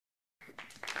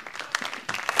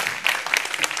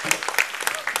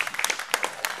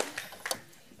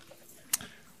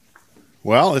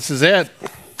Well, this is it.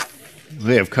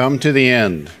 We have come to the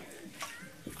end.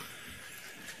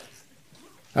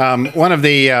 One of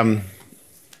the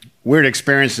weird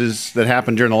experiences that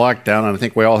happened during the lockdown, and I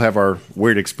think we all have our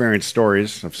weird experience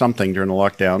stories of something during the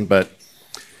lockdown, but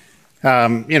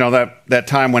that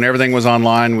time when everything was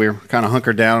online, we were kind of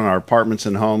hunkered down in our apartments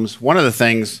and homes. One of the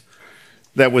things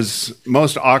that was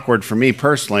most awkward for me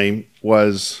personally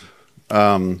was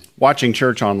watching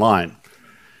church online.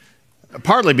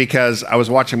 Partly because I was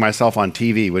watching myself on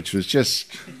TV, which was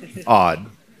just odd.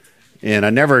 And I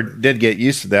never did get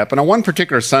used to that. But on one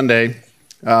particular Sunday,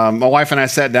 my wife and I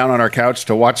sat down on our couch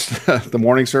to watch the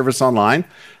morning service online.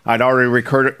 I'd already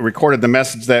recorded the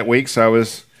message that week, so I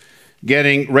was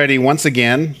getting ready once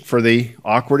again for the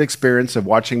awkward experience of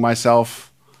watching myself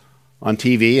on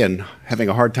TV and having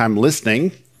a hard time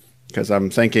listening because I'm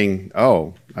thinking,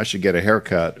 oh, I should get a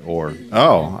haircut, or,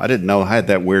 oh, I didn't know I had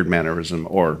that weird mannerism,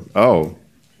 or, oh,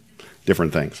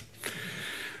 different things.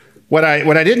 What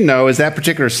I didn't know is that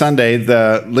particular Sunday,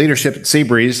 the leadership at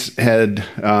Seabreeze had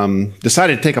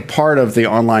decided to take a part of the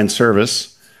online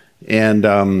service and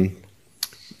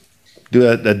do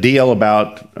a deal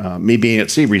about me being at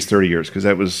Seabreeze 30 years, because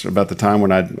that was about the time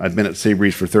when I'd been at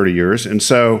Seabreeze for 30 years. And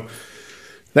so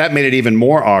that made it even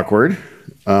more awkward.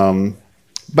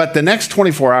 But the next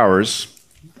 24 hours,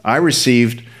 I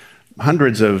received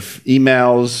hundreds of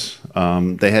emails.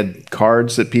 They had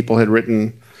cards that people had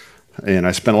written, and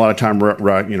I spent a lot of time,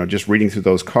 just reading through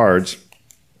those cards.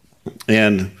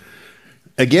 And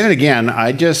again,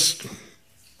 I just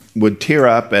would tear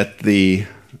up at the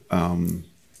kind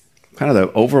of the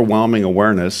overwhelming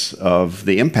awareness of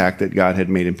the impact that God had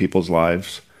made in people's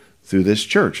lives through this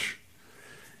church.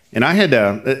 And I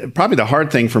had probably the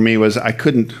hard thing for me was I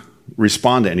couldn't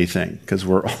respond to anything because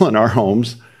we're all in our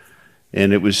homes.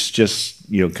 And it was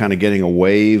just, kind of getting a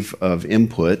wave of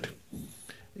input,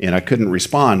 and I couldn't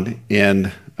respond.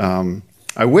 And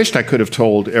I wished I could have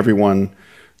told everyone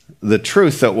the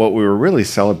truth that what we were really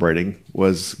celebrating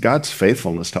was God's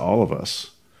faithfulness to all of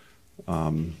us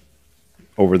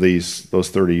over those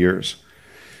 30 years.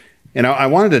 And I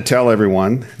wanted to tell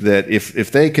everyone that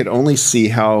if they could only see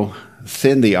how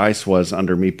thin the ice was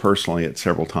under me personally at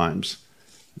several times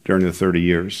during the 30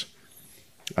 years,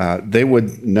 they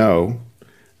would know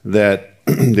that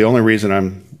the only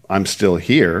reason I'm still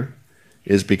here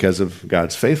is because of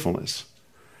God's faithfulness.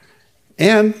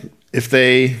 And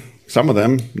some of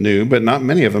them knew, but not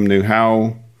many of them knew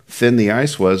how thin the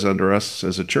ice was under us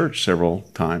as a church several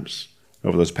times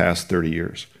over those past 30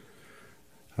 years.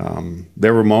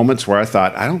 There were moments where I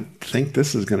thought, I don't think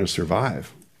this is going to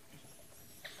survive.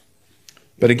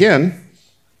 But again,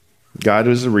 God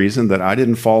was the reason that I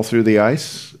didn't fall through the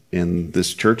ice, and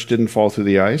this church didn't fall through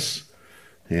the ice,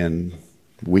 and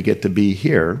we get to be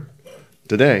here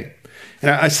today. And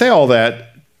I say all that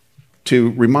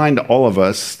to remind all of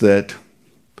us that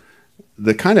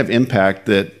the kind of impact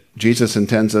that Jesus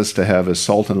intends us to have as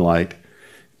salt and light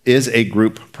is a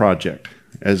group project.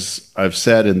 As I've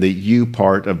said in the you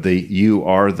part of the you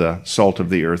are the salt of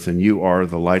the earth and you are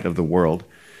the light of the world,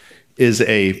 is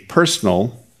a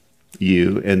personal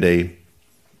you and a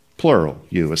plural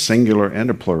you, a singular and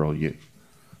a plural you,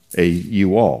 a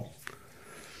you all.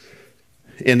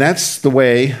 And that's the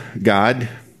way God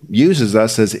uses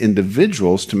us as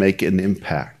individuals to make an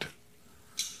impact.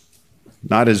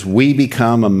 Not as we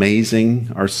become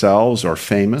amazing ourselves or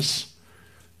famous,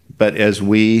 but as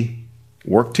we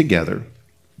work together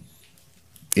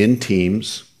in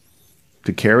teams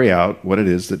to carry out what it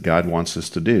is that God wants us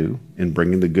to do in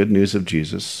bringing the good news of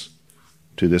Jesus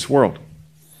to this world.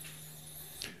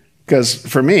 Because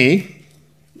for me,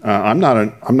 I'm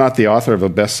not the author of a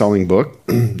best-selling book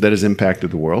that has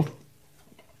impacted the world.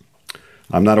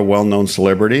 I'm not a well-known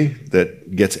celebrity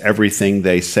that gets everything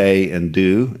they say and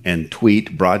do and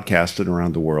tweet broadcasted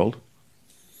around the world.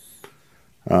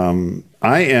 I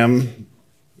am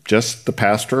just the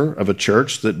pastor of a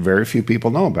church that very few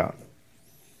people know about.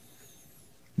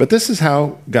 But this is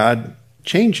how God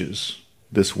changes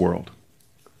this world.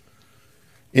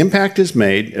 Impact is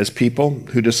made as people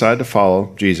who decide to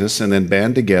follow Jesus and then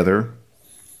band together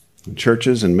in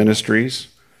churches and ministries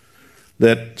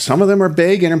that some of them are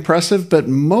big and impressive, but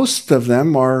most of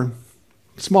them are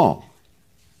small.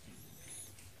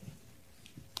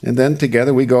 And then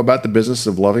together we go about the business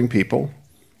of loving people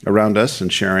around us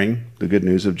and sharing the good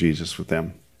news of Jesus with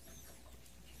them.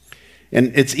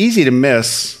 And it's easy to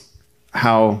miss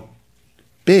how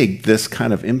big this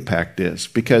kind of impact is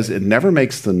because it never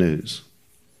makes the news.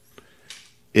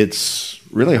 It's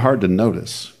really hard to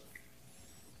notice.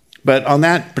 But on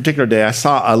that particular day, I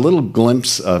saw a little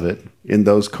glimpse of it in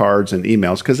those cards and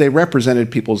emails because they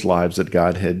represented people's lives that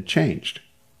God had changed.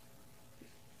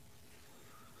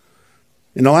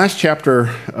 In the last chapter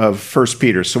of 1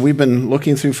 Peter, so we've been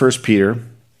looking through 1 Peter,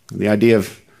 the idea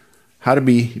of how to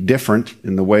be different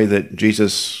in the way that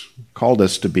Jesus called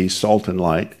us to be salt and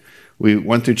light. We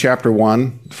went through chapter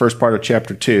 1, the first part of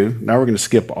chapter 2. Now we're going to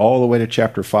skip all the way to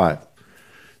chapter 5.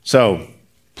 So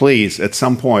please, at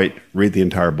some point, read the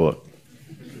entire book.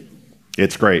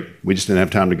 It's great. We just didn't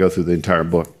have time to go through the entire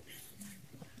book.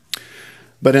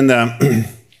 But in the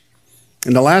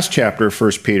last chapter of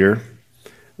 1 Peter,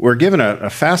 we're given a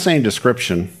fascinating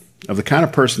description of the kind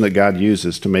of person that God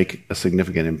uses to make a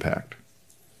significant impact.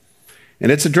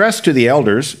 And it's addressed to the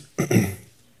elders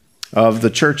of the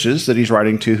churches that he's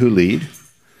writing to who lead.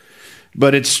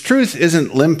 But its truth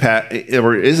isn't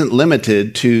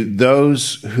limited to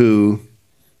those who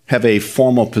have a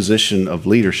formal position of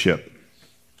leadership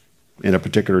in a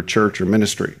particular church or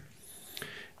ministry.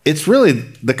 It's really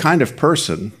the kind of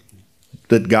person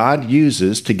that God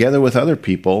uses together with other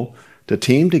people to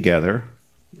team together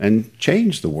and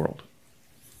change the world.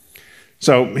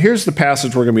 So here's the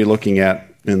passage we're going to be looking at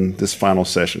in this final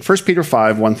session. 1 Peter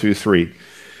 5, 1 through 3.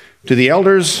 To the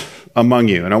elders among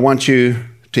you, and I want you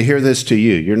to hear this to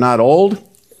you. You're not old,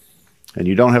 and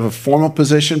you don't have a formal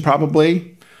position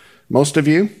probably, most of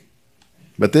you,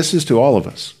 but this is to all of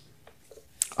us.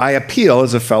 I appeal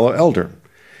as a fellow elder,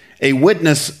 a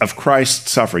witness of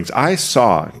Christ's sufferings. I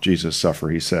saw Jesus suffer,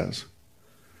 he says,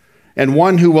 and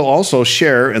one who will also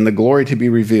share in the glory to be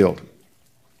revealed.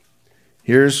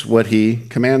 Here's what he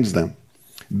commands them.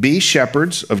 Be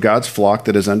shepherds of God's flock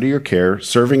that is under your care,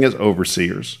 serving as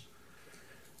overseers,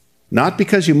 not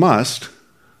because you must,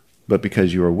 but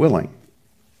because you are willing,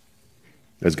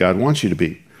 as God wants you to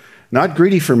be. Not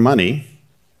greedy for money,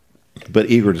 but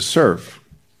eager to serve.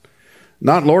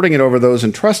 Not lording it over those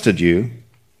entrusted you,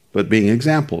 but being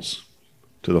examples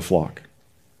to the flock.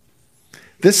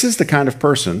 This is the kind of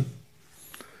person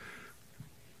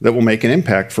that will make an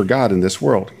impact for God in this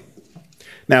world.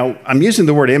 Now, I'm using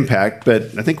the word impact,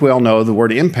 but I think we all know the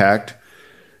word impact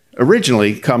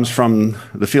originally comes from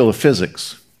the field of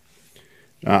physics.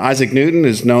 Isaac Newton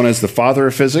is known as the father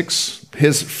of physics.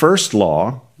 His first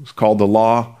law was called the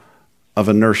law of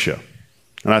inertia.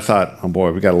 And I thought, oh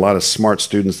boy, we got a lot of smart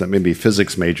students that may be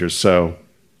physics majors, so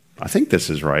I think this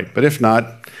is right. But if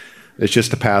not, it's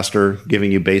just a pastor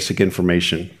giving you basic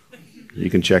information. You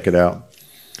can check it out.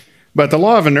 But the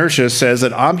law of inertia says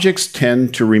that objects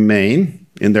tend to remain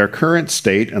in their current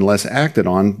state unless acted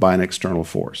on by an external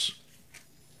force.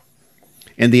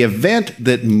 And the event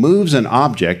that moves an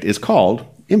object is called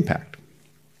impact.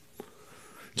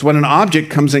 It's when an object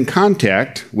comes in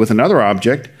contact with another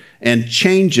object and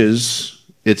changes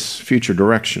its future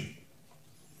direction.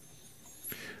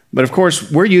 But of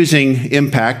course, we're using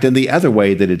impact in the other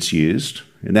way that it's used,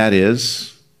 and that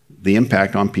is the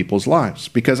impact on people's lives.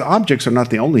 Because objects are not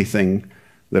the only thing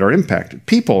that are impacted.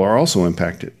 People are also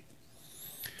impacted.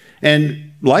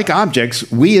 And like objects,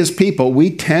 we as people,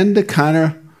 we tend to kind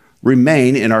of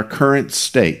remain in our current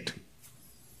state.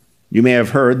 You may have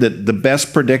heard that the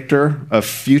best predictor of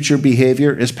future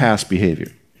behavior is past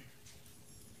behavior.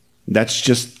 That's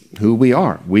just who we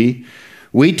are. We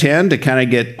tend to kind of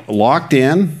get locked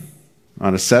in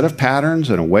on a set of patterns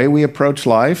and a way we approach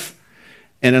life.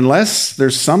 And unless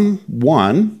there's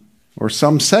someone or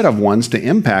some set of ones to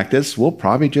impact us, we'll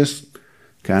probably just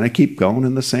kind of keep going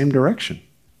in the same direction.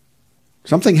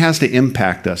 Something has to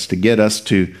impact us to get us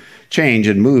to change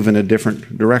and move in a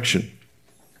different direction.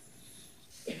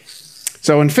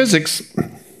 So in physics,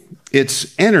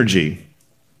 it's energy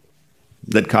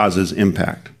that causes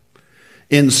impact.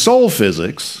 In soul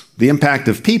physics, the impact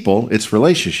of people, it's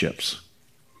relationships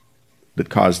that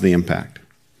cause the impact.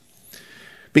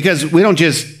 Because we don't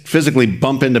just physically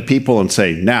bump into people and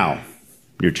say, now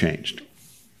you're changed.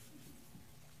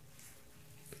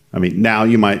 I mean, now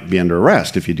you might be under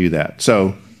arrest if you do that.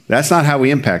 So that's not how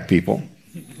we impact people.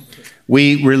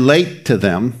 We relate to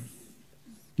them.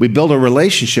 We build a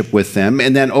relationship with them.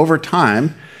 And then over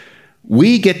time,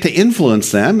 we get to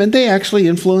influence them, and they actually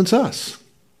influence us.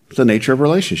 It's the nature of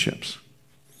relationships.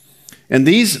 And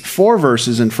these 4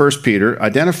 verses in 1 Peter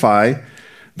identify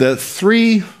the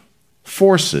 3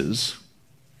 forces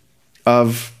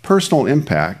of personal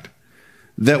impact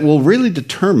that will really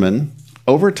determine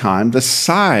over time the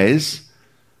size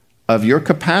of your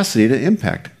capacity to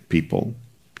impact people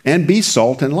and be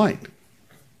salt and light.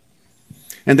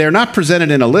 And they're not presented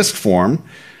in a list form.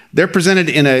 They're presented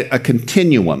in a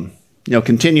continuum. You know,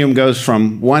 continuum goes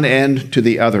from one end to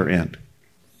the other end.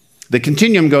 The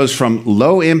continuum goes from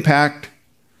low impact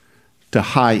to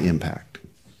high impact.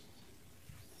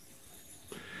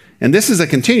 And this is a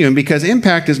continuum because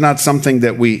impact is not something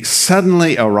that we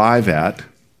suddenly arrive at.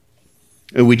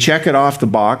 We check it off the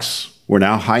box. We're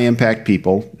now high impact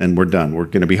people and we're done. We're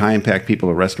going to be high impact people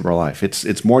the rest of our life.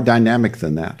 It's more dynamic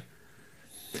than that.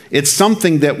 It's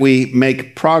something that we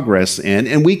make progress in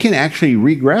and we can actually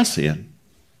regress in.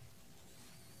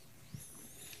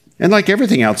 And like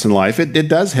everything else in life, it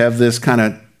does have this kind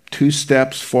of 2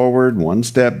 steps forward, 1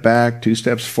 step back, 2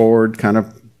 steps forward kind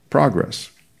of progress.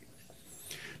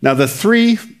 Now, the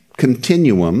 3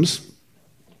 continuums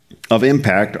of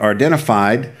impact are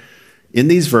identified in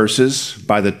these verses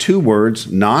by the 2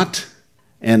 words not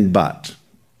and but.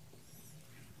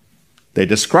 They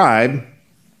describe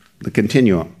the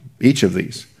continuum, each of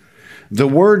these. The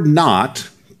word not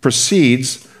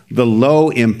precedes the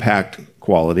low impact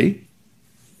quality,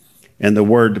 and the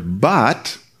word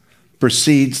but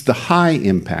precedes the high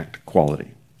impact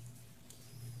quality.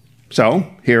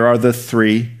 So here are the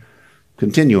 3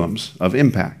 continuums of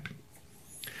impact.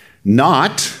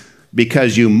 Not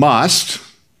because you must,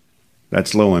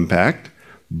 that's low impact,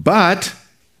 but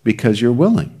because you're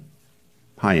willing,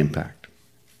 high impact.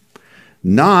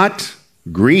 Not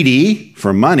greedy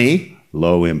for money,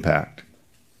 low impact,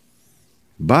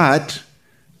 but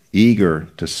eager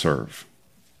to serve,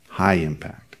 high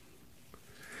impact.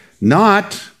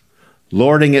 Not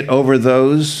lording it over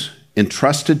those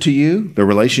entrusted to you, the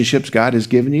relationships God has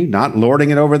given you, not lording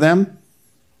it over them,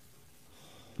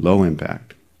 low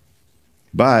impact,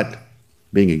 but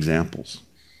being examples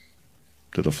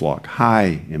to the flock,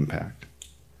 high impact.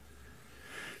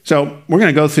 So we're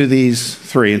going to go through these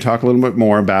 3 and talk a little bit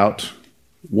more about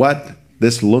what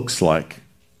this looks like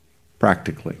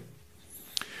practically.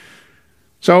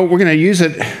 So we're going to use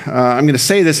it, I'm going to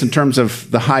say this in terms of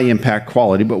the high impact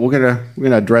quality, but we're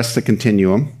going to address the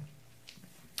continuum.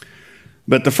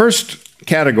 But the first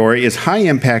category is high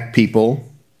impact people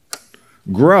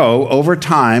grow over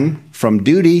time from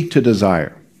duty to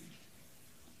desire.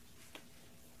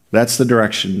 That's the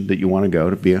direction that you want to go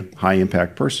to be a high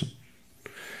impact person.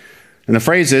 And the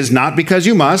phrase is not because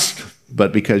you must,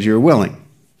 but because you're willing.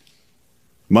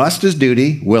 Must is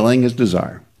duty, willing is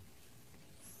desire.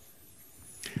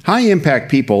 High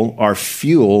impact people are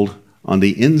fueled on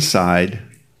the inside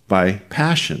by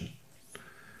passion.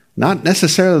 Not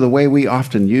necessarily the way we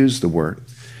often use the word,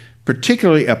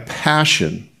 particularly a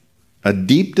passion, a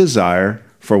deep desire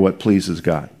for what pleases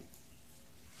God.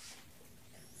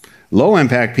 Low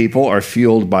impact people are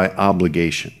fueled by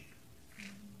obligation.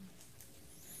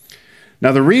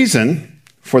 Now, the reason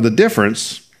for the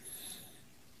difference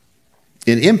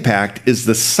in impact is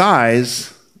the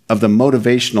size of the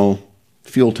motivational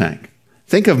fuel tank.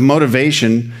 Think of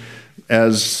motivation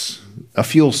as a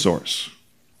fuel source,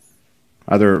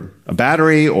 either a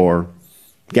battery or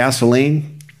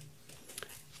gasoline.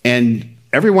 And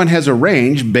everyone has a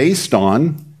range based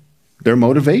on their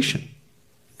motivation.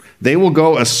 They will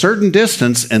go a certain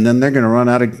distance and then they're going to run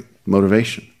out of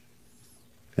motivation.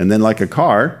 And then like a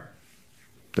car,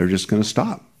 they're just going to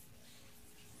stop.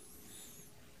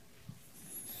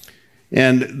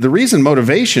 And the reason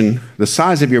motivation, the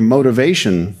size of your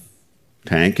motivation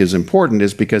tank is important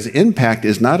is because impact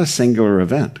is not a singular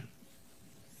event.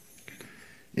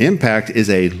 Impact is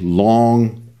a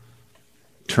long-term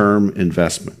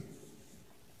investment.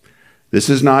 This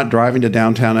is not driving to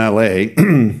downtown LA.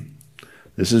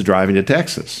 This is driving to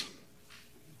Texas.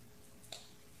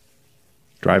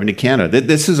 Driving to Canada.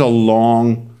 This is a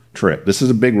long trip. This is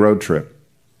a big road trip.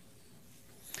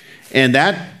 And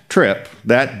that trip,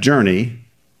 that journey,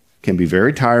 can be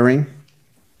very tiring.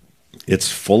 It's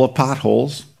full of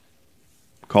potholes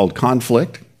called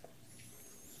conflict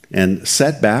and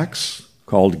setbacks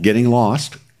called getting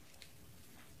lost.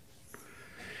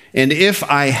 And if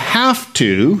I have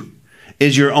to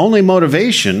is your only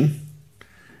motivation,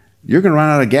 you're going to run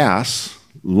out of gas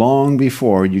long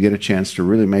before you get a chance to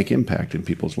really make impact in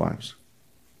people's lives.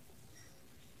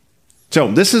 So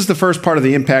this is the first part of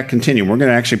the impact continuum. We're going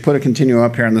to actually put a continuum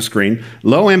up here on the screen.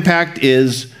 Low impact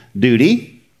is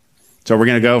duty. So we're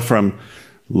going to go from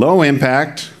low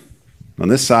impact on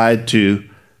this side to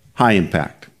high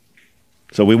impact.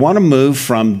 So we want to move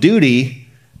from duty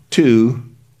to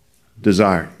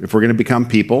desire if we're going to become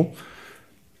people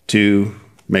to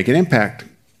make an impact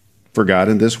for God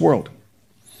in this world.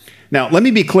 Now, let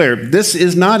me be clear. This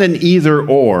is not an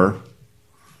either-or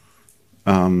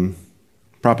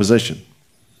proposition.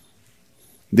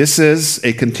 This is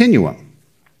a continuum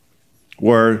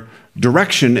where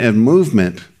direction and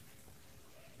movement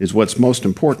is what's most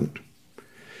important.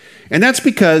 And that's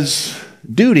because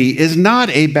duty is not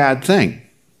a bad thing.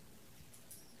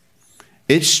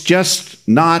 It's just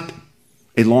not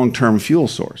a long-term fuel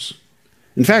source.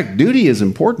 In fact, duty is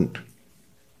important.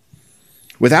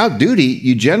 Without duty,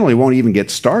 you generally won't even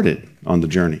get started on the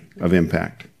journey of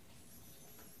impact.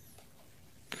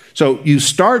 So you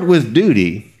start with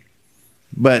duty,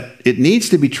 but it needs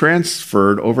to be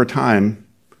transferred over time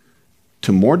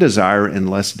to more desire and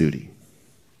less duty.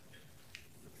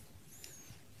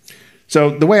 So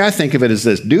the way I think of it is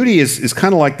this. Duty is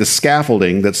kind of like the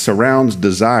scaffolding that surrounds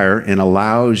desire and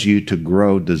allows you to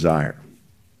grow desire.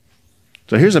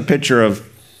 So here's a picture of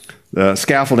the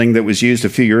scaffolding that was used a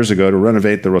few years ago to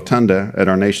renovate the rotunda at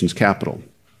our nation's capital.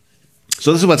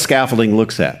 So this is what scaffolding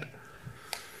looks at.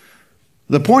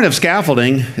 The point of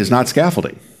scaffolding is not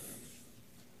scaffolding.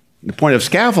 The point of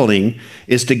scaffolding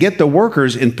is to get the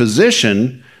workers in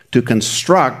position to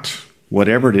construct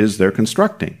whatever it is they're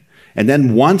constructing. And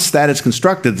then once that is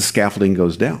constructed, the scaffolding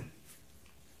goes down.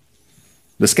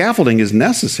 The scaffolding is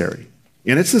necessary.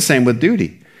 And it's the same with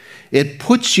duty. It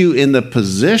puts you in the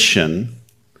position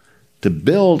to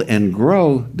build and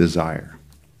grow desire.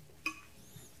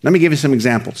 Let me give you some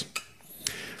examples.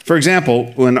 For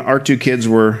example, when our two kids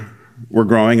were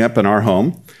growing up in our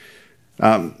home,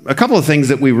 a couple of things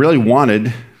that we really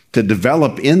wanted to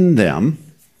develop in them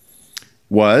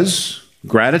was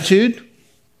gratitude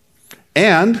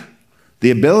and the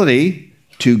ability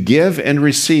to give and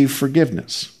receive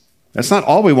forgiveness. That's not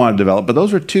all we wanted to develop, but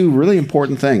those were two really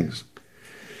important things.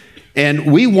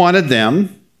 And we wanted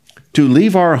them to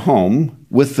leave our home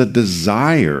with the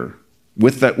desire,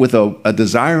 with a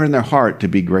desire in their heart to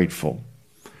be grateful,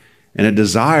 and a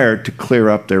desire to clear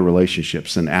up their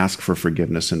relationships and ask for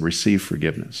forgiveness and receive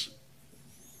forgiveness.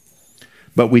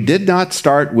 But we did not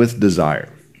start with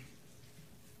desire.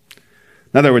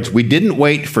 In other words, we didn't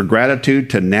wait for gratitude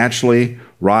to naturally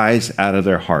rise out of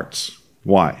their hearts.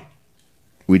 Why?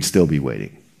 We'd still be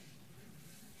waiting.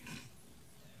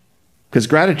 Because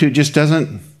gratitude just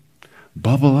doesn't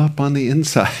bubble up on the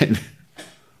inside.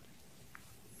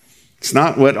 It's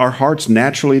not what our hearts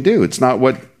naturally do. It's not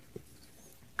what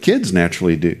kids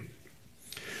naturally do.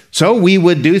 So we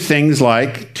would do things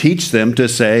like teach them to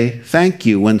say thank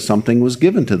you when something was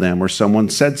given to them or someone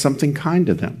said something kind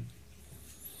to them.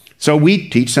 So we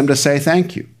teach them to say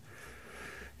thank you.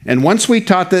 And once we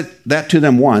taught that to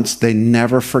them once, they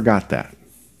never forgot that.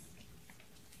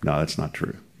 No, that's not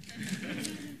true.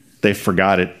 They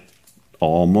forgot it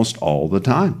almost all the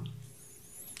time.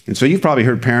 And so you've probably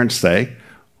heard parents say,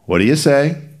 what do you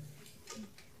say?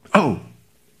 Oh,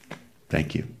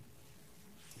 thank you.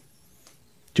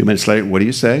 2 minutes later, what do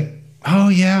you say? Oh,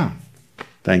 yeah,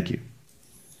 thank you.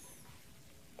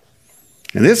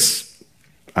 And this,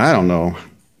 I don't know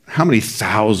how many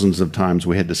thousands of times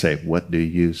we had to say, what do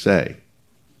you say?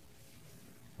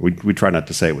 We try not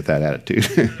to say it with that attitude.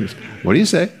 What do you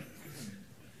say?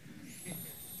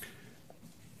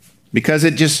 Because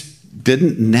it just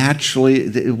didn't naturally,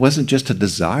 it wasn't just a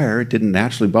desire, it didn't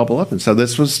naturally bubble up. And so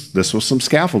this was some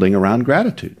scaffolding around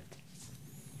gratitude.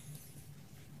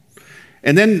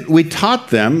 And then we taught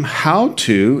them how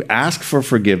to ask for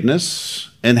forgiveness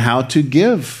and how to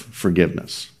give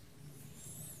forgiveness.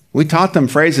 We taught them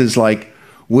phrases like,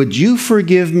 would you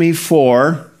forgive me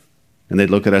for, and they'd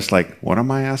look at us like, what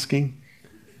am I asking?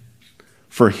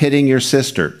 For hitting your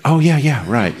sister. Oh, yeah,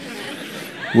 right.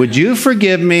 Would you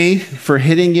forgive me for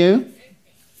hitting you?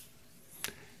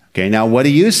 Okay, now what do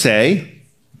you say?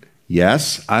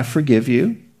 Yes, I forgive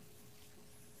you.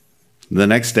 The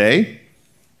next day,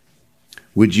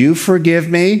 would you forgive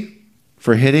me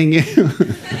for hitting you?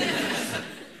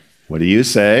 What do you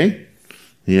say?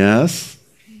 Yes.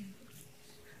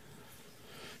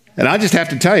 And I just have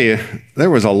to tell you, there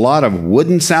was a lot of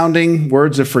wooden-sounding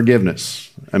words of forgiveness.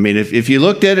 I mean, if you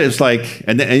looked at it, it's like,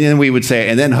 and then we would say,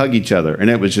 and then hug each other. And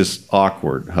it was just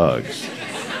awkward hugs.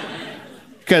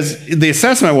 Because the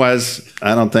assessment was,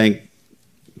 I don't think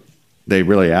they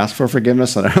really asked for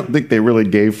forgiveness, and I don't think they really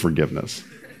gave forgiveness.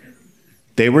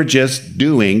 They were just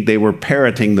they were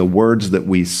parroting the words that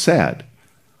we said.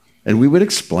 And we would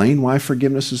explain why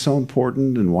forgiveness is so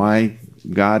important and why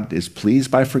God is pleased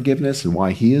by forgiveness and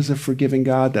why he is a forgiving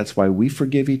God. That's why we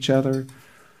forgive each other.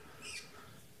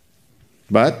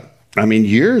 But, I mean,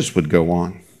 years would go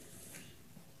on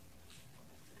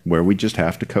where we just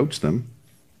have to coach them.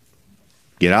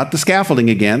 Get out the scaffolding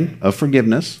again of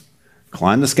forgiveness,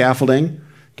 climb the scaffolding,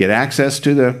 get access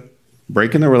to the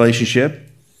break in the relationship,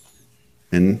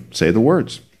 and say the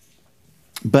words.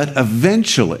 But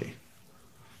eventually,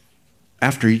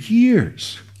 after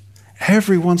years,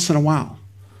 every once in a while,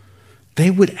 they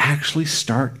would actually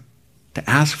start to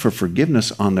ask for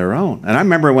forgiveness on their own. And I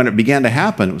remember when it began to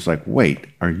happen, it was like, wait,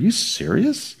 are you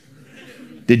serious?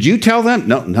 Did you tell them?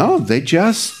 No, they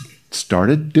just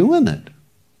started doing it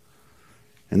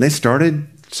And they started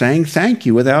saying thank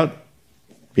you without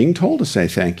being told to say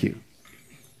thank you.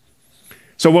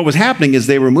 So what was happening is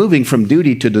they were moving from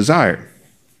duty to desire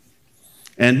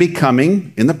and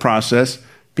becoming, in the process,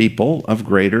 people of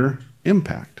greater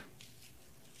impact.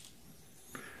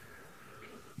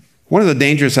 One of the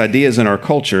dangerous ideas in our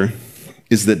culture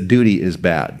is that duty is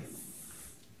bad.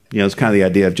 It's kind of the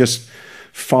idea of just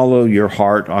follow your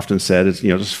heart, often said, is,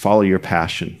 just follow your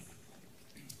passion.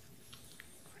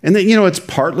 And then, it's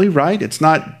partly right. It's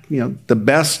not, the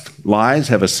best lies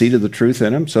have a seed of the truth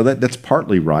in them, so that's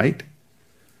partly right.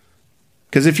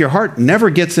 Because if your heart never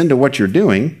gets into what you're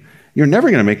doing, you're never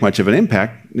going to make much of an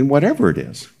impact in whatever it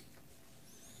is.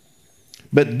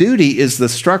 But duty is the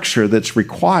structure that's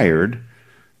required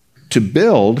to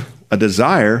build a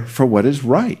desire for what is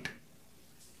right.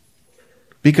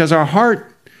 Because our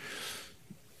heart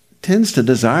tends to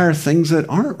desire things that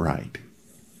aren't right.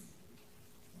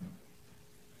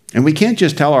 And we can't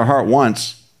just tell our heart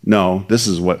once, no, this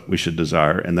is what we should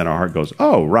desire, and then our heart goes,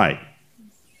 oh, right.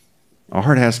 Our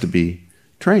heart has to be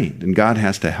trained, and God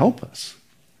has to help us.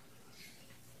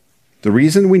 The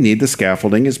reason we need the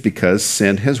scaffolding is because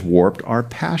sin has warped our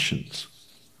passions.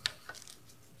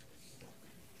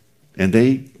 And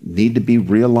they need to be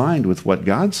realigned with what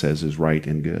God says is right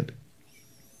and good.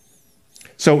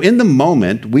 So in the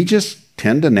moment, we just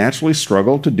tend to naturally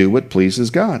struggle to do what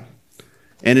pleases God.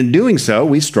 And in doing so,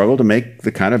 we struggle to make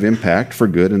the kind of impact for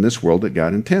good in this world that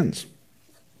God intends.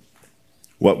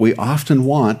 What we often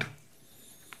want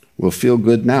will feel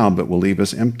good now, but will leave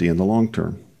us empty in the long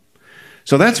term.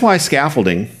 So that's why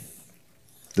scaffolding,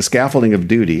 the scaffolding of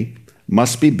duty,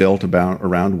 must be built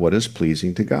around what is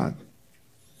pleasing to God.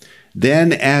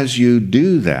 Then as you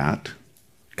do that,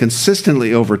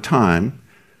 consistently over time,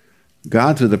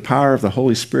 God, through the power of the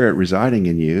Holy Spirit residing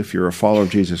in you, if you're a follower of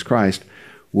Jesus Christ,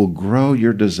 will grow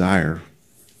your desire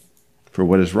for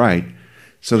what is right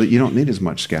so that you don't need as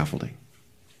much scaffolding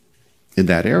in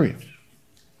that area.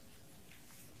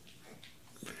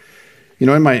 In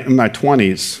my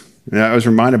 20s, I was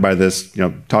reminded by this,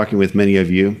 talking with many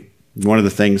of you. One of the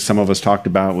things some of us talked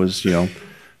about was,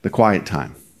 the quiet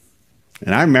time.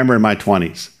 And I remember in my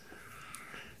 20s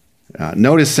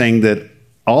noticing that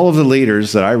all of the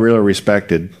leaders that I really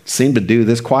respected seemed to do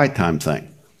this quiet time thing.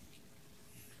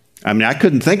 I mean, I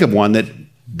couldn't think of one that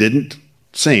didn't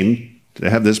seem to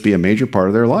have this be a major part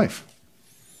of their life.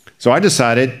 So I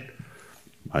decided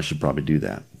I should probably do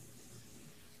that.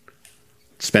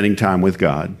 Spending time with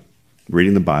God,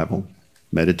 reading the Bible,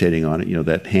 meditating on it,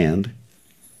 that hand.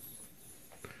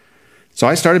 So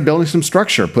I started building some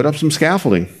structure, put up some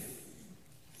scaffolding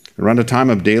around a time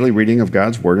of daily reading of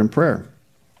God's Word and prayer.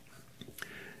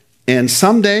 And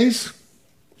some days,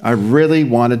 I really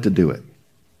wanted to do it.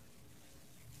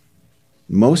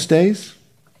 Most days,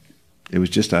 it was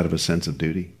just out of a sense of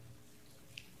duty.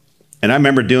 And I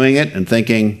remember doing it and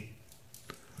thinking,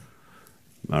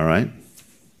 all right,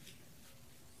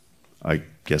 I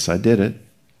guess I did it.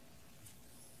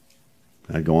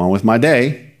 I'd go on with my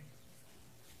day.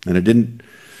 And it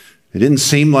didn't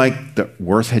seem like the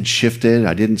earth had shifted.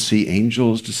 I didn't see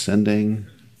angels descending.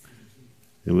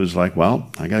 It was like,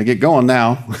 well, I got to get going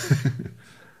now.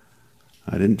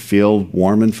 I didn't feel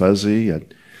warm and fuzzy.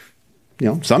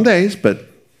 Some days, but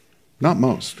not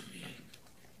most.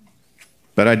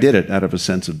 But I did it out of a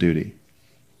sense of duty.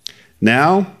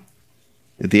 Now,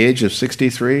 at the age of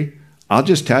 63, I'll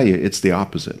just tell you, it's the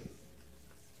opposite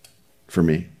for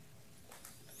me.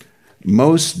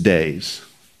 Most days,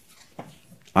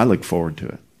 I look forward to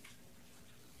it.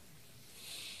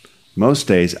 Most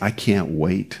days, I can't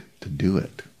wait to do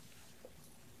it,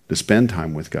 to spend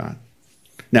time with God.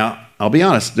 Now, I'll be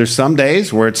honest, there's some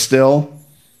days where it's still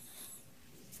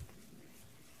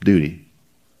duty.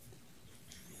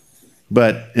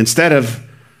 But instead of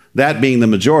that being the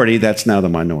majority, that's now the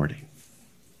minority.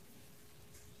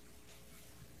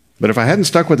 But if I hadn't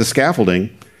stuck with the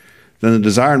scaffolding, then the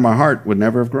desire in my heart would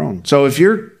never have grown. So if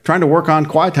you're trying to work on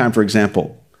quiet time, for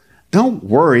example, don't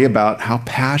worry about how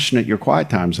passionate your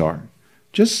quiet times are.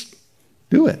 Just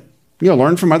do it.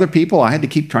 Learn from other people. I had to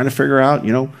keep trying to figure out,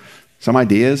 some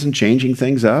ideas and changing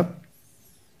things up.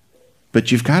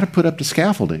 But you've got to put up the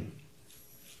scaffolding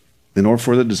in order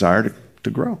for the desire to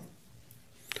grow.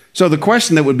 So the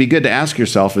question that would be good to ask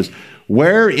yourself is,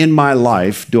 where in my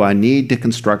life do I need to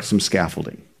construct some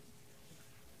scaffolding?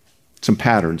 Some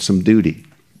patterns, some duty,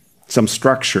 some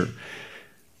structure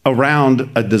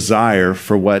around a desire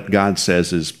for what God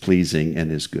says is pleasing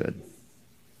and is good.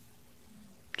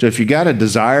 So if you got a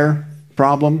desire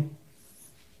problem,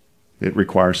 it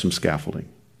requires some scaffolding.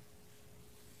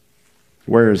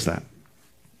 Where is that?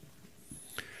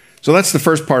 So that's the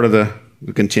first part of the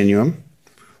continuum.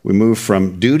 We move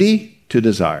from duty to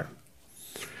desire.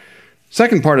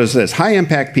 Second part is this: high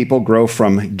impact people grow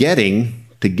from getting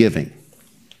to giving.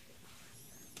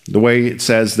 The way it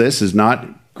says this is not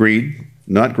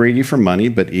greedy for money,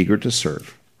 but eager to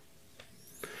serve.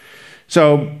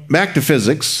 So back to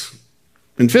physics.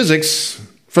 In physics,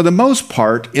 for the most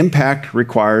part, impact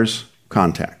requires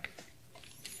contact.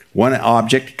 One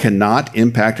object cannot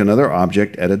impact another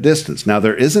object at a distance. Now,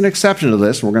 there is an exception to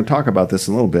this, and we're going to talk about this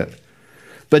in a little bit.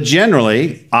 But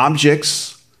generally,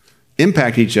 objects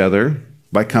impact each other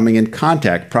by coming in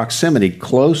contact, proximity,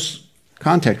 close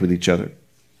contact with each other.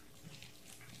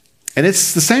 And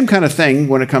it's the same kind of thing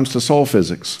when it comes to soul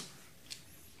physics,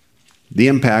 the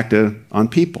impact on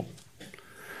people.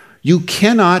 You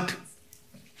cannot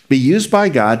be used by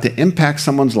God to impact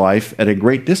someone's life at a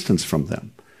great distance from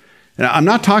them. And I'm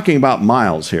not talking about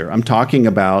miles here. I'm talking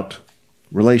about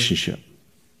relationship.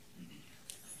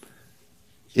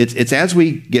 It's as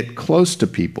we get close to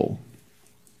people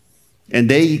and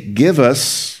they give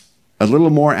us a little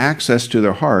more access to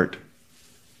their heart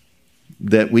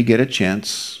that we get a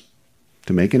chance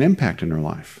to make an impact in their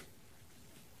life.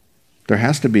 There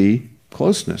has to be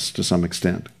closeness to some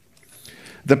extent.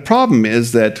 The problem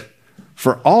is that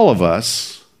for all of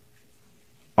us,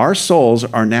 our souls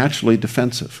are naturally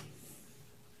defensive.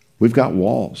 We've got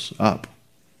walls up.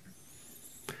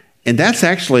 And that's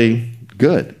actually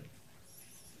good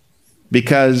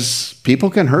because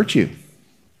people can hurt you.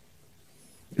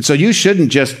 And so you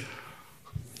shouldn't just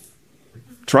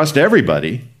trust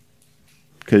everybody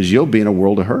because you'll be in a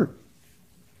world of hurt.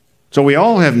 So we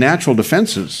all have natural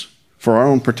defenses for our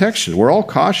own protection. We're all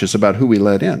cautious about who we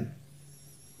let in.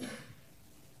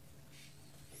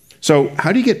 So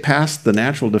how do you get past the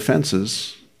natural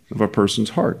defenses of a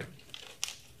person's heart?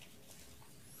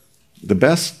 The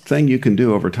best thing you can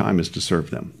do over time is to serve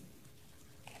them.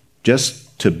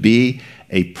 Just to be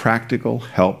a practical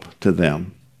help to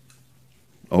them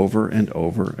over and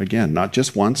over again. Not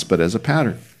just once, but as a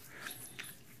pattern.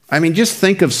 I mean, just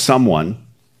think of someone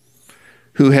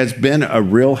who has been a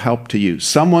real help to you.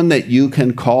 Someone that you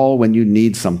can call when you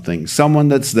need something. Someone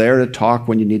that's there to talk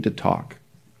when you need to talk.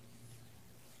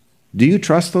 Do you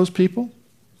trust those people?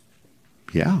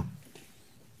 Yeah.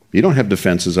 You don't have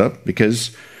defenses up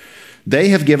because they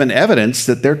have given evidence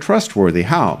that they're trustworthy.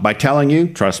 How? By telling you,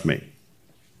 trust me.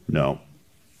 No.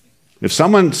 If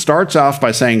someone starts off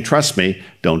by saying, trust me,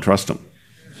 don't trust them.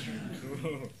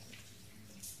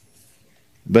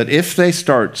 But if they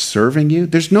start serving you,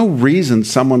 there's no reason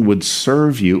someone would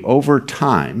serve you over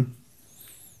time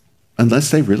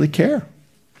unless they really care.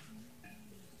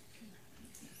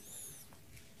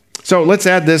 So let's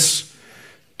add this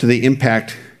to the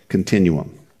impact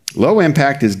continuum. Low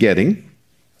impact is getting.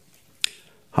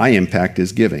 High impact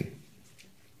is giving.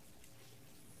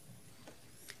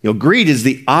 You know, greed is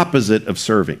the opposite of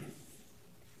serving.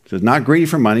 So it's not greedy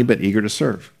for money, but eager to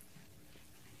serve.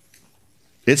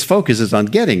 Its focus is on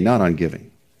getting, not on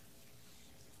giving.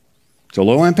 So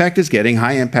low impact is getting,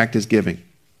 high impact is giving.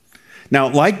 Now,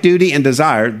 like duty and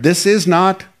desire, this is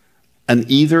not an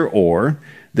either or.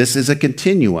 This is a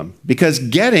continuum because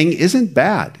getting isn't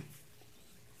bad.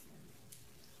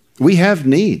 We have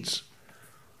needs.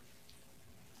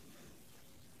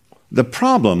 The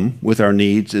problem with our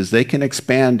needs is they can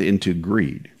expand into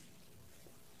greed.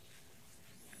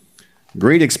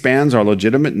 Greed expands our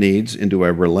legitimate needs into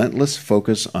a relentless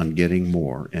focus on getting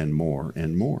more and more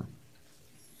and more.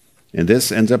 And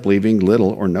this ends up leaving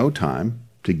little or no time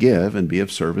to give and be of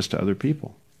service to other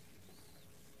people.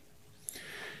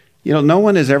 You know, no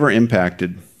one is ever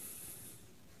impacted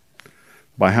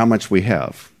by how much we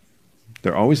have.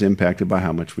 They're always impacted by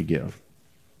how much we give.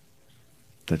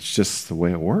 That's just the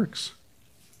way it works.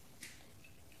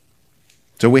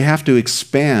 So we have to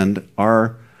expand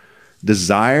our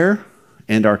desire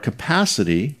and our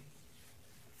capacity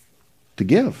to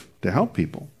give, to help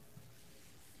people.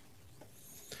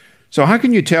 So how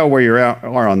can you tell where you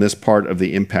are on this part of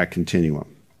the impact continuum?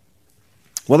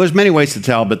 Well, there's many ways to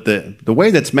tell, but the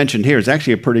way that's mentioned here is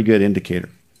actually a pretty good indicator.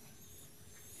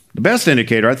 The best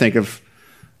indicator, I think, of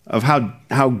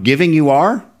how giving you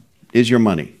are is your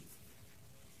money.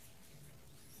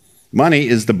 Money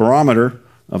is the barometer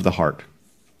of the heart.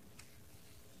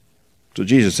 So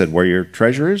Jesus said, where your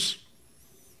treasure is,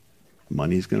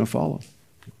 money's going to follow.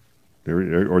 There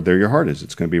your heart is.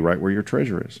 It's going to be right where your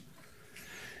treasure is.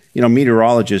 You know,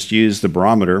 meteorologists use the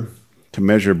barometer to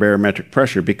measure barometric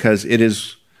pressure because it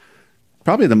is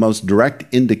probably the most direct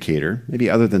indicator, maybe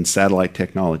other than satellite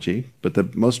technology, but the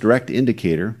most direct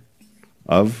indicator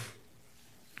of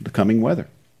the coming weather.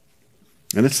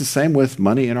 And it's the same with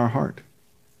money in our heart.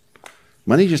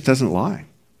 Money just doesn't lie.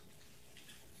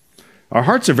 Our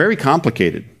hearts are very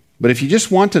complicated, but if you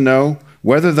just want to know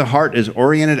whether the heart is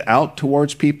oriented out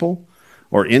towards people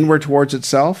or inward towards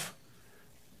itself,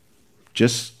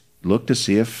 just look to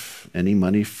see if any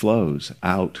money flows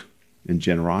out in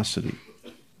generosity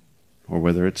or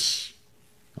whether it's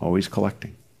always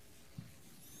collecting.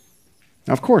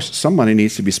 Now, of course, some money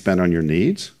needs to be spent on your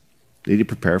needs. You need to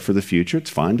prepare for the future. It's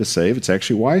fine to save. It's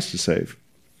actually wise to save.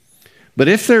 But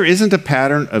if there isn't a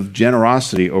pattern of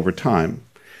generosity over time,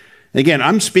 again,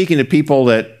 I'm speaking to people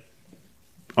that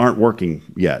aren't working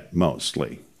yet,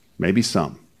 mostly, maybe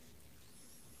some.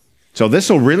 So this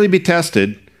will really be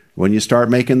tested when you start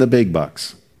making the big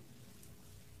bucks.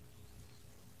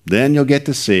 Then you'll get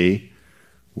to see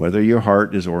whether your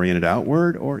heart is oriented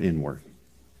outward or inward.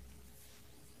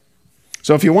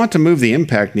 So if you want to move the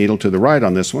impact needle to the right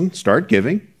on this one, start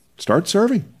giving, start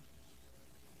serving.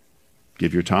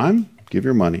 Give your time, give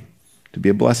your money to be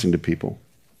a blessing to people.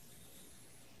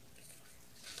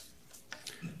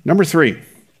 Number 3,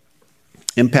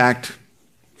 impact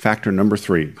factor number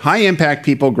 3. High impact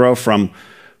people grow from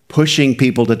pushing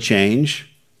people to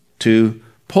change to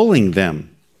pulling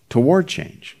them toward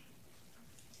change.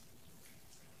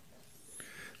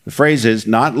 The phrase is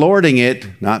not lording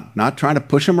it, not trying to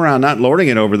push them around, not lording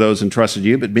it over those entrusted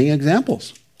you, but being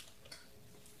examples.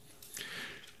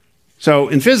 So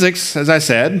in physics, as I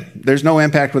said, there's no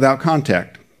impact without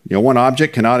contact. One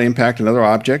object cannot impact another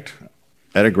object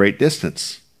at a great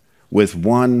distance, with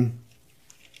one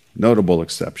notable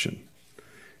exception,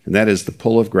 and that is the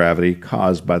pull of gravity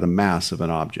caused by the mass of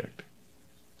an object.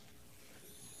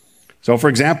 So, for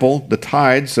example, the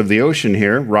tides of the ocean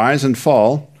here rise and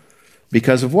fall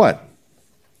because of what?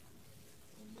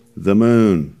 The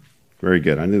moon. Very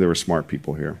good. I knew there were smart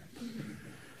people here.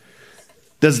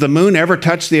 Does the moon ever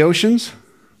touch the oceans?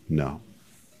 No.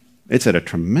 It's at a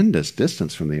tremendous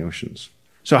distance from the oceans.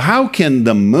 So how can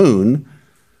the moon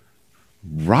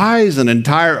rise an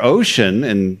entire ocean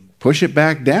and push it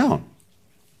back down?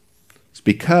 It's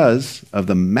because of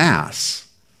the mass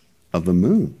of the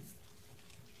moon.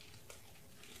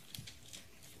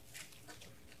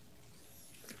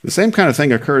 The same kind of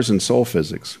thing occurs in soul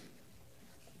physics.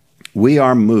 We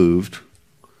are moved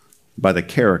by the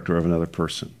character of another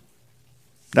person.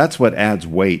 That's what adds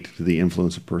weight to the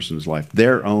influence of a person's life,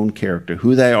 their own character,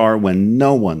 who they are when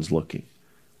no one's looking.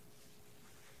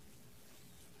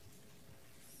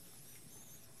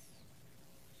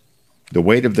 The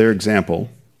weight of their example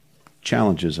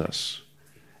challenges us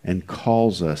and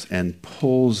calls us and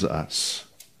pulls us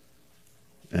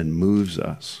and moves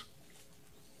us.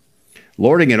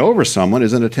 Lording it over someone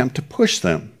is an attempt to push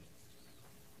them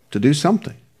to do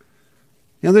something.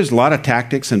 There's a lot of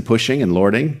tactics in pushing and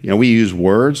lording. We use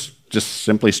words just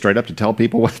simply straight up to tell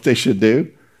people what they should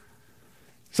do.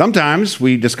 Sometimes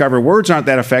we discover words aren't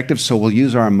that effective, so we'll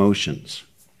use our emotions.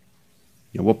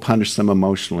 We'll punish them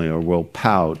emotionally, or we'll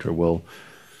pout, or we'll,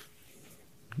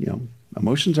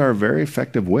 emotions are a very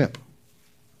effective whip.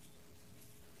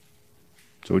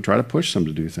 So we try to push them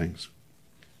to do things.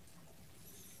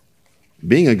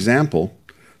 Being an example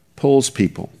pulls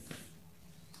people,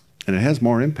 and it has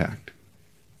more impact.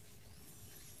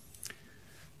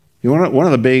 One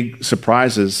of the big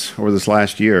surprises over this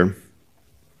last year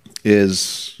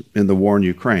is in the war in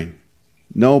Ukraine.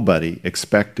 Nobody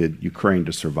expected Ukraine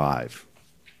to survive.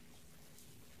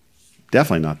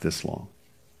 Definitely not this long.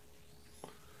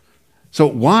 So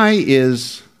why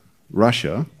is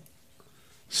Russia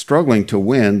struggling to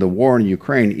win the war in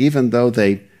Ukraine, even though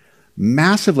they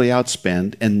massively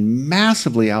outspend and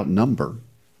massively outnumber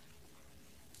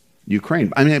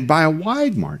Ukraine? I mean, by a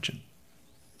wide margin.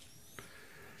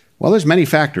 Well, there's many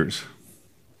factors,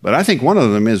 but I think one of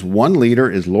them is one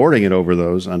leader is lording it over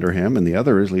those under him, and the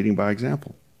other is leading by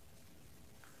example.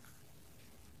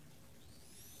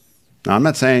 Now, I'm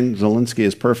not saying Zelensky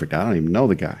is perfect. I don't even know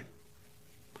the guy.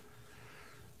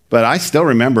 But I still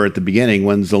remember at the beginning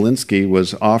when Zelensky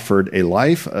was offered a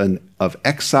life of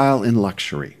exile in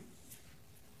luxury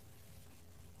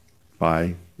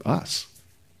by us.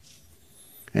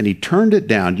 And he turned it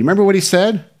down. Do you remember what he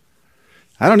said?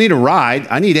 I don't need a ride.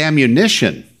 I need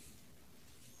ammunition.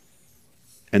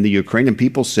 And the Ukrainian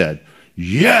people said,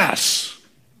 yes.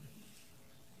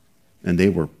 And they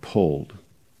were pulled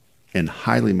and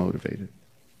highly motivated.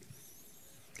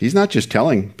 He's not just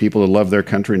telling people to love their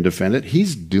country and defend it.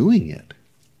 He's doing it.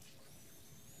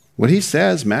 What he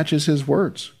says matches his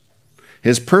words.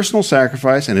 His personal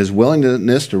sacrifice and his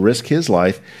willingness to risk his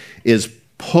life is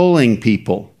pulling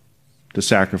people to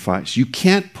sacrifice. You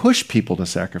can't push people to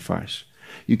sacrifice.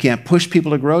 You can't push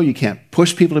people to grow. You can't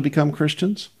push people to become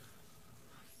Christians.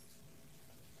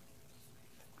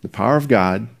 The power of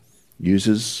God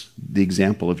uses the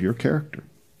example of your character.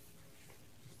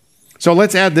 So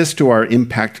let's add this to our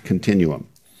impact continuum.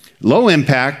 Low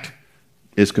impact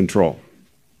is control.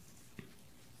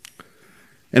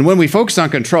 And when we focus on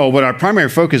control, what our primary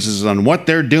focus is on what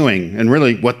they're doing and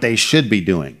really what they should be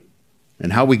doing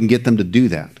and how we can get them to do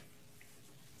that.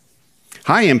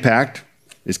 High impact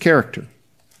is character.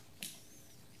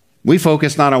 We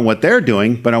focus not on what they're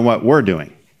doing, but on what we're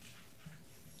doing.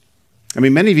 I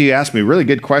mean, many of you ask me really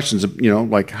good questions,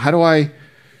 like how do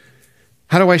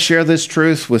I share this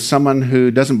truth with someone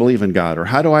who doesn't believe in God? Or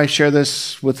how do I share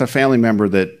this with a family member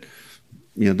that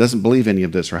doesn't believe any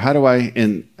of this? Or how do I,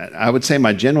 and I would say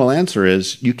my general answer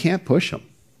is you can't push them.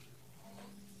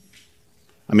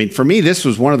 I mean, for me, this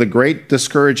was one of the great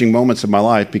discouraging moments of my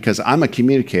life because I'm a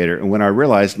communicator. And when I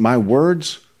realized my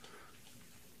words,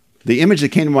 the image that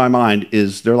came to my mind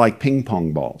is they're like ping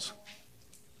pong balls.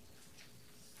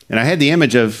 And I had the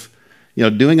image of,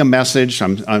 doing a message.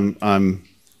 I'm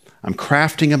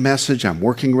crafting a message. I'm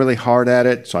working really hard at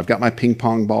it. So I've got my ping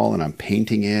pong ball and I'm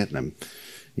painting it and I'm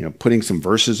putting some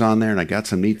verses on there, and I got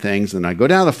some neat things. And I go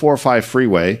down the 405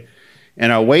 freeway,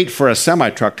 and I wait for a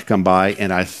semi-truck to come by,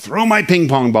 and I throw my ping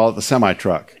pong ball at the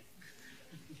semi-truck.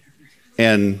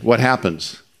 And what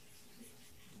happens?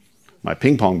 My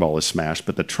ping pong ball is smashed,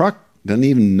 but the truck doesn't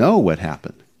even know what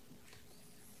happened.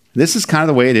 This is kind of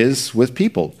the way it is with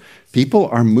people. People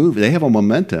are moving. They have a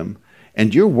momentum,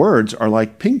 and your words are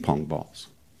like ping pong balls.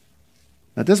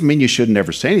 That doesn't mean you shouldn't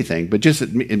ever say anything, but just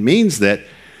it means that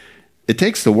it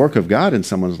takes the work of God in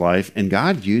someone's life, and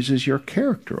God uses your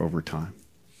character over time.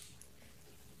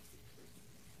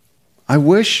 I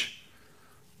wish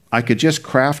I could just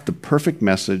craft the perfect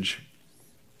message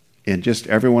and just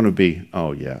everyone would be,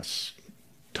 oh yes,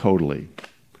 totally.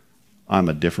 I'm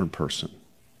a different person.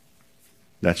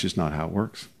 That's just not how it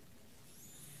works.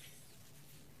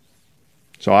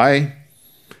 So I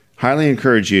highly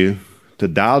encourage you to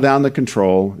dial down the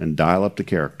control and dial up the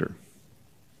character.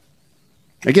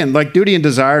 Again, like duty and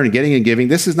desire and getting and giving,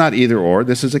 this is not either or,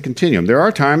 this is a continuum. There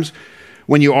are times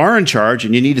when you are in charge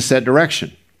and you need to set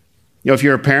direction. If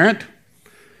you're a parent,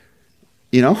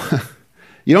 you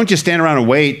don't just stand around and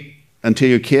wait until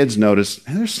your kids notice,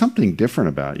 hey, there's something different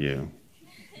about you.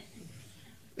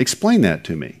 Explain that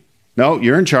to me. No,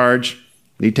 you're in charge.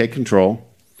 You need to take control.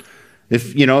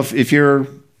 If you're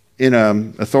in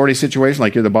an authority situation,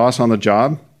 like you're the boss on the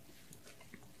job,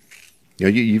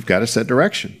 you've got to set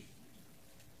direction.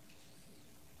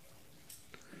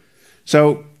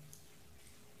 So,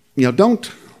 don't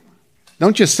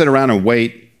just sit around and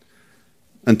wait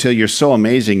until you're so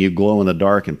amazing you glow in the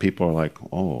dark and people are like,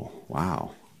 oh,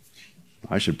 wow,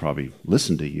 I should probably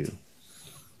listen to you.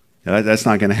 That's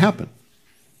not going to happen.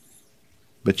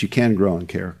 But you can grow in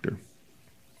character.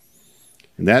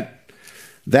 And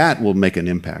that will make an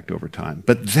impact over time.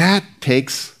 But that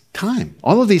takes time.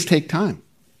 All of these take time.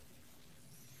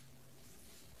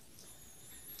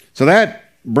 So that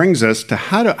brings us to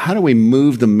how do we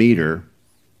move the meter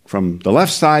from the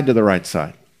left side to the right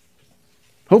side?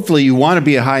 Hopefully you want to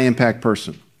be a high-impact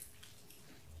person.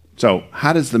 So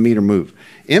how does the meter move?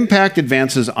 Impact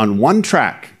advances on one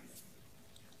track,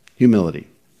 humility.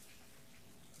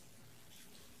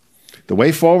 The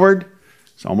way forward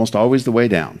is almost always the way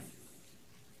down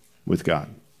with God.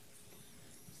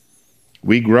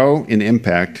 We grow in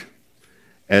impact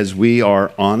as we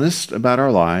are honest about our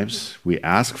lives, we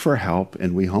ask for help,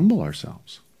 and we humble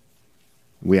ourselves.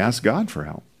 We ask God for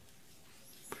help.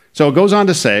 So it goes on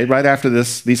to say, right after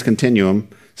these continuum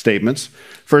statements,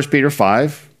 1 Peter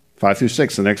 5 through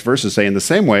 6, the next verses say, in the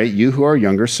same way, you who are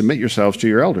younger, submit yourselves to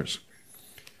your elders.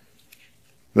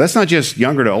 That's not just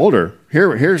younger to older.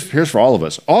 Here's for all of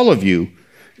us. All of you,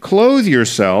 clothe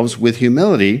yourselves with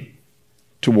humility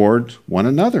toward one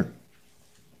another.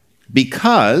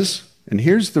 Because, and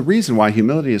here's the reason why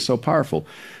humility is so powerful,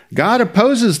 God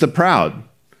opposes the proud,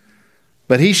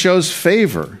 but he shows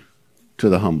favor to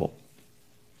the humble.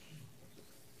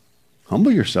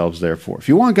 Humble yourselves, therefore. If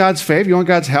you want God's favor, you want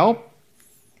God's help,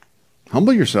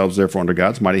 humble yourselves, therefore, under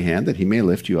God's mighty hand, that he may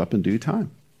lift you up in due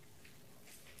time.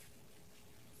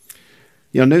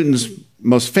 Newton's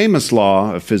most famous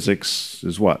law of physics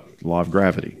is what? The law of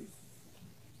gravity.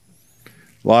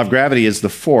 Law of gravity is the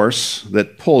force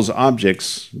that pulls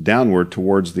objects downward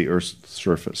towards the Earth's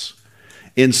surface.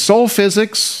 In soul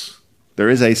physics, there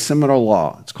is a similar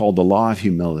law. It's called the law of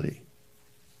humility.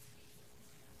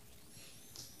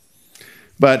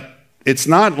 But it's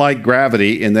not like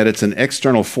gravity in that it's an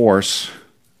external force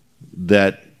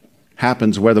that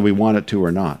happens whether we want it to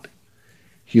or not.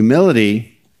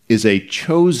 Humility is a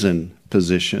chosen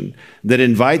position that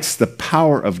invites the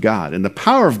power of God. And the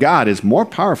power of God is more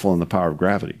powerful than the power of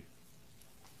gravity.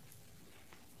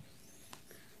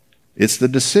 It's the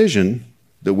decision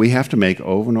that we have to make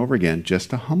over and over again just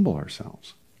to humble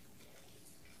ourselves.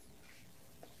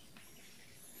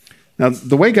 Now,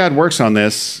 the way God works on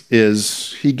this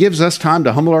is he gives us time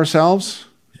to humble ourselves,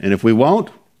 and if we won't,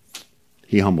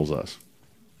 he humbles us.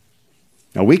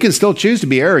 Now, we can still choose to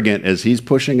be arrogant as he's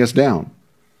pushing us down.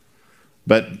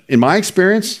 But in my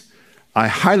experience, I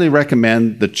highly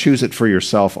recommend the choose it for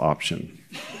yourself option.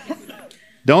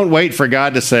 Don't wait for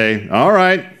God to say, all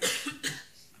right,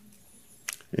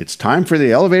 it's time for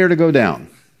the elevator to go down.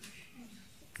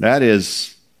 That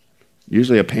is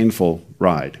usually a painful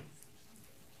ride.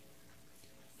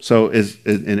 So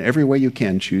in every way you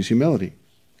can, choose humility.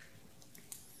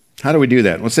 How do we do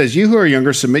that? Well, it says, you who are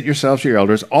younger, submit yourselves to your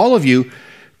elders. All of you,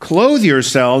 clothe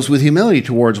yourselves with humility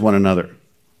towards one another.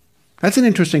 That's an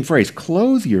interesting phrase,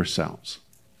 clothe yourselves.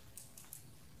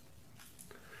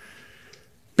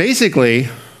 Basically,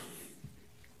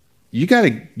 you got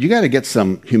to get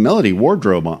some humility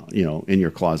wardrobe on, in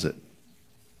your closet.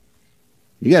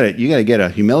 You got to get a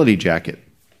humility jacket.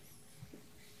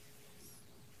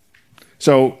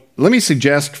 So let me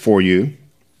suggest for you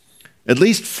at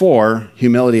least 4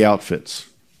 humility outfits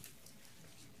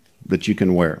that you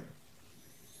can wear.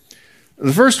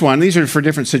 The first one, these are for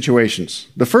different situations.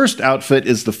 The first outfit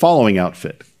is the following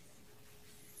outfit.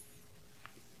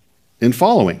 In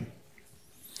following.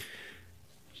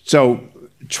 So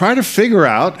try to figure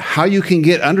out how you can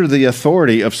get under the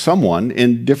authority of someone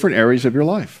in different areas of your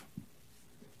life.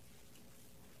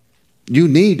 You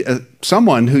need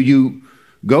someone who you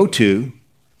go to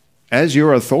as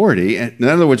your authority. In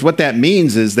other words, what that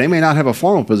means is they may not have a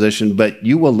formal position, but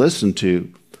you will listen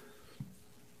to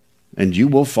and you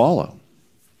will follow.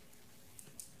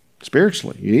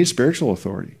 Spiritually, you need spiritual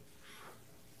authority.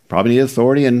 Probably need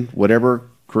authority in whatever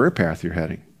career path you're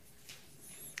heading.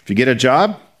 If you get a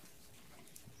job,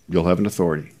 you'll have an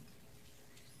authority.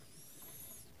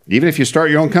 Even if you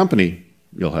start your own company,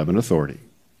 you'll have an authority.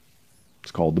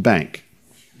 It's called the bank.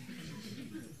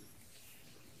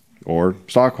 Or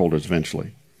stockholders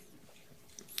eventually.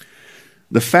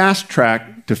 The fast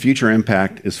track to future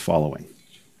impact is following.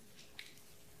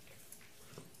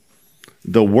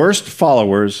 The worst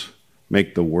followers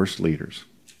make the worst leaders.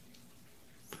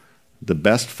 The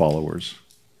best followers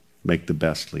make the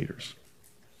best leaders.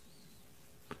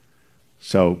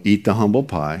 So eat the humble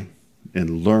pie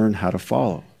and learn how to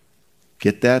follow.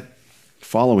 Get that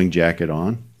following jacket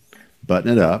on,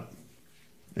 button it up,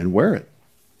 and wear it.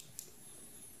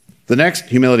 The next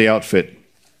humility outfit,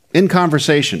 in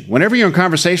conversation. Whenever you're in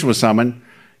conversation with someone,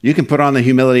 you can put on the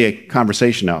humility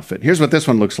conversation outfit. Here's what this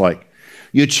one looks like.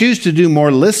 You choose to do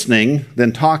more listening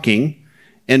than talking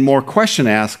and more question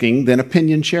asking than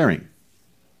opinion sharing.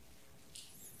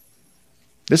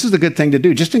 This is a good thing to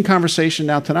do, just in conversation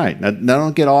now tonight. Now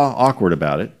don't get all awkward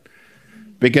about it,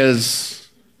 because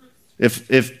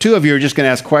if 2 of you are just going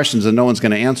to ask questions and no one's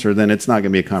going to answer, then it's not going to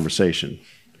be a conversation.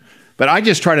 But I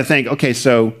just try to think, okay,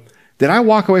 so did I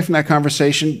walk away from that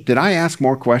conversation? Did I ask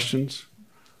more questions?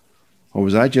 Or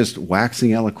was I just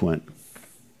waxing eloquent?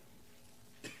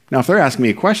 Now, if they're asking me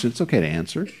a question, it's okay to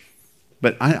answer,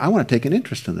 but I want to take an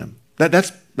interest in them.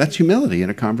 That's humility in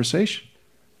a conversation.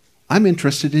 I'm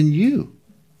interested in you.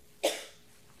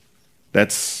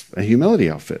 That's a humility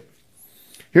outfit.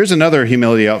 Here's another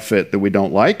humility outfit that we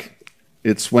don't like.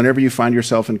 It's whenever you find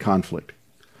yourself in conflict.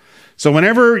 So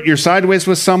whenever you're sideways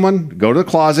with someone, go to the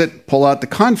closet, pull out the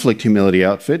conflict humility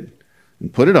outfit,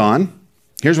 and put it on.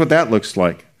 Here's what that looks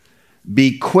like.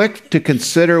 Be quick to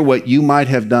consider what you might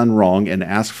have done wrong and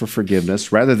ask for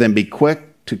forgiveness, rather than be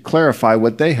quick to clarify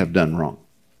what they have done wrong.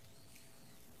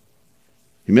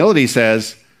 Humility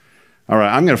says, all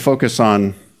right, I'm going to focus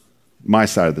on my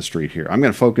side of the street here. I'm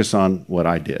going to focus on what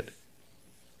I did.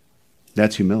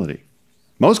 That's humility.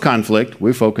 Most conflict,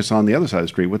 we focus on the other side of the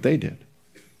street, what they did.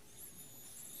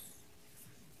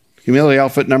 Humility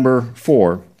outfit number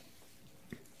 4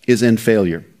 is in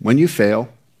failure. When you fail,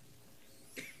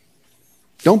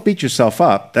 don't beat yourself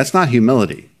up. That's not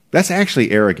humility. That's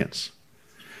actually arrogance.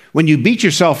 When you beat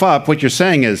yourself up, what you're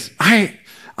saying is,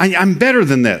 I'm better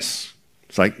than this.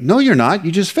 It's like, no, you're not.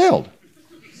 You just failed.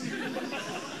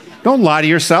 Don't lie to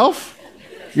yourself.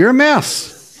 You're a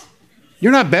mess.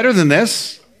 You're not better than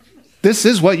this. This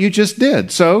is what you just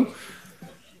did. So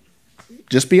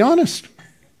just be honest.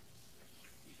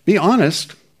 Be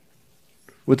honest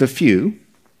with a few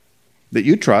that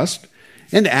you trust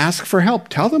and ask for help.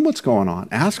 Tell them what's going on.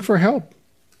 Ask for help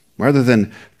rather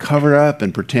than cover up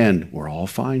and pretend we're all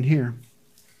fine here.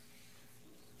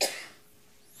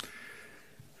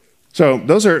 So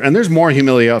those are, and there's more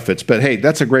humility outfits, but hey,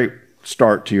 that's a great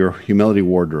start to your humility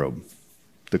wardrobe,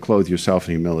 to clothe yourself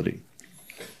in humility.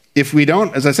 if we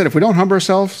don't, as I said, if we don't humble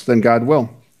ourselves, then God will.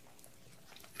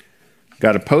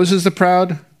 God opposes the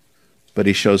proud, but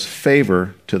he shows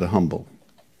favor to the humble.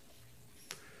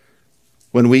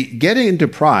 When we get into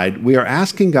pride, we are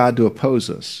asking God to oppose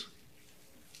us.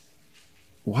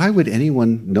 Why would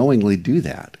anyone knowingly do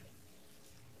that?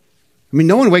 I mean,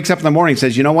 no one wakes up in the morning and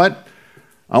says, you know what?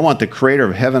 I want the creator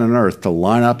of heaven and earth to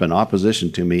line up in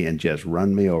opposition to me and just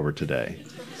run me over today.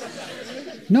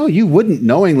 No, you wouldn't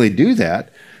knowingly do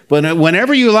that. But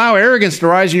whenever you allow arrogance to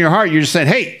rise in your heart, you're just saying,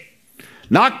 hey,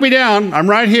 knock me down. I'm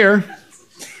right here.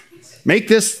 Make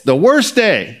this the worst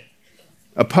day.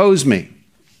 Oppose me.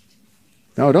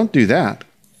 No, don't do that.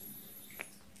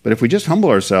 But if we just humble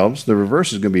ourselves, the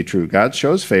reverse is going to be true. God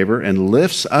shows favor and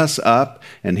lifts us up.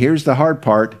 And here's the hard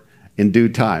part, in due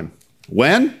time.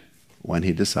 When? When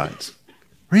he decides.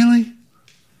 Really?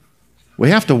 We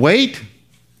have to wait?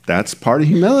 That's part of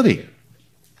humility.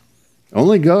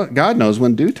 Only God knows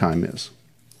when due time is.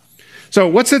 So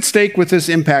what's at stake with this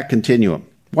impact continuum?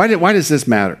 Why does this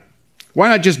matter? Why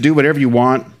not just do whatever you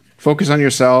want, focus on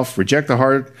yourself, reject the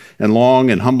hard and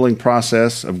long and humbling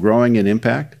process of growing in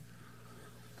impact?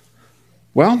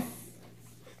 Well,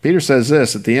 Peter says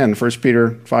this at the end, 1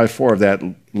 Peter 5:4 of that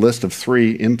list of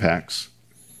 3 impacts.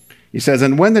 He says,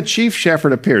 and when the chief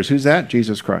shepherd appears, who's that?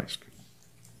 Jesus Christ.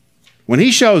 When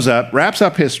he shows up, wraps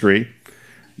up history,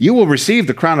 you will receive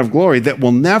the crown of glory that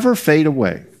will never fade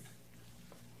away.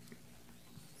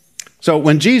 So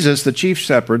when Jesus, the chief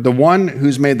shepherd, the one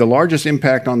who's made the largest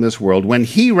impact on this world, when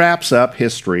he wraps up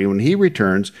history, when he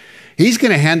returns, he's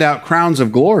going to hand out crowns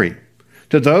of glory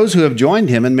to those who have joined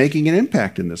him in making an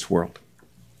impact in this world.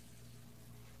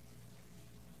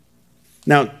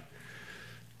 Now,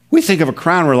 we think of a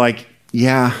crown, we're like,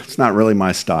 yeah, it's not really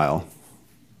my style.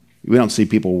 We don't see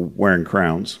people wearing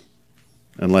crowns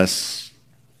unless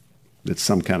it's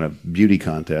some kind of beauty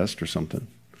contest or something.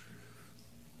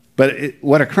 But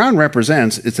what a crown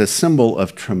represents, it's a symbol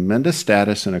of tremendous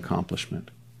status and accomplishment.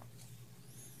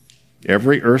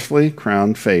 Every earthly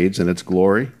crown fades and its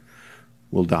glory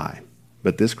will die,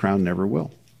 but this crown never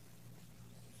will.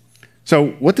 So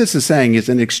what this is saying is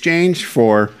in exchange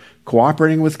for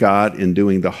cooperating with God in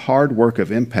doing the hard work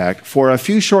of impact for a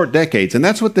few short decades, and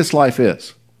that's what this life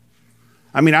is.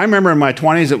 I mean, I remember in my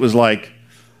 20s, it was like,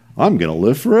 I'm going to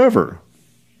live forever.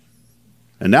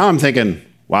 And now I'm thinking,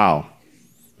 wow,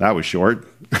 that was short.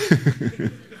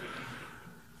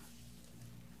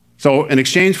 So in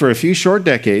exchange for a few short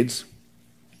decades,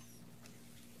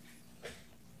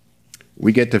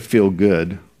 we get to feel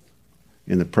good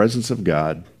in the presence of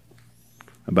God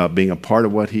about being a part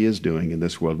of what he is doing in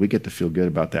this world. We get to feel good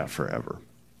about that forever.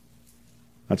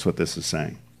 That's what this is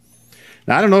saying.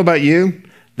 Now, I don't know about you.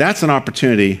 That's an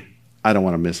opportunity I don't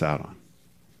want to miss out on.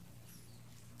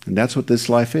 And that's what this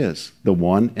life is, the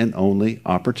one and only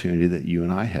opportunity that you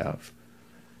and I have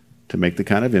to make the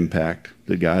kind of impact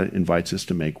that God invites us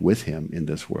to make with him in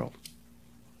this world.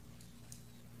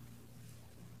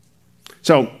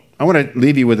 So I want to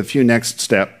leave you with a few next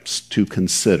steps to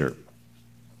consider.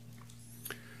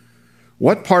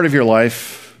 What part of your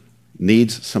life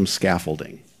needs some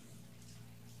scaffolding?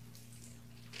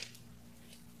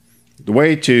 The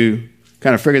way to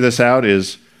kind of figure this out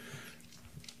is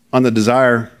on the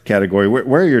desire category.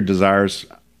 Where are your desires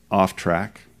off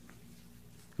track?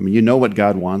 I mean, you know what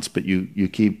God wants, but you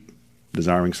keep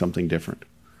desiring something different.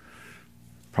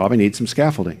 Probably need some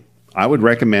scaffolding. I would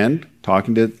recommend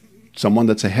talking to someone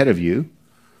that's ahead of you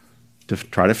to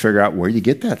try to figure out where you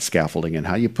get that scaffolding and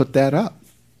how you put that up.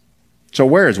 So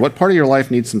what part of your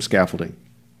life needs some scaffolding?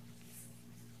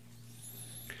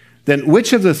 Then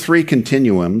which of the 3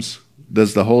 continuums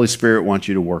does the Holy Spirit want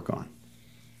you to work on?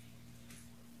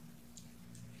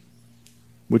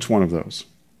 Which one of those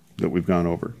that we've gone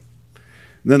over?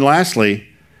 And then lastly,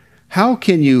 how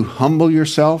can you humble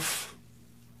yourself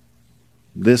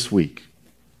this week?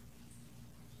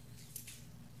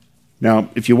 Now,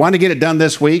 if you want to get it done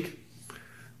this week,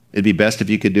 it'd be best if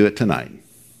you could do it tonight.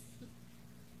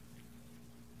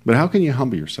 But how can you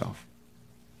humble yourself?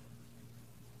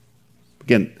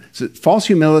 Again, false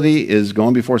humility is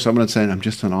going before someone and saying, I'm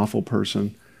just an awful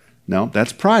person. No,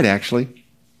 that's pride, actually.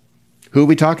 Who are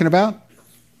we talking about?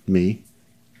 Me.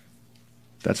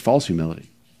 That's false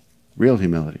humility. Real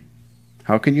humility.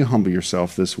 How can you humble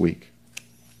yourself this week?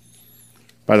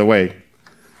 By the way,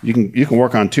 you can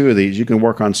work on 2 of these. You can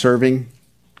work on serving,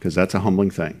 because that's a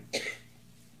humbling thing,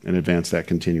 and advance that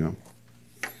continuum.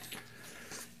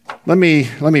 Let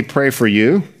me pray for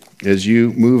you as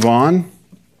you move on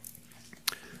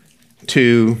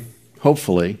to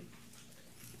hopefully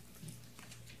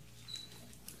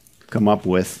come up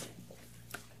with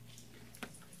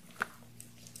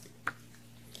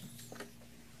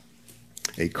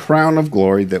a crown of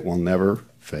glory that will never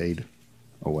fade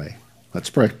away.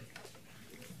 Let's pray.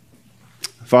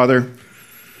 Father,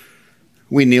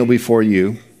 we kneel before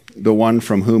you, the one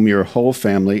from whom your whole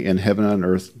family in heaven and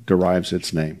earth derives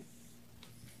its name.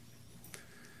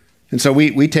 And so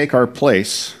we take our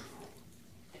place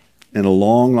in a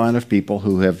long line of people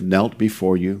who have knelt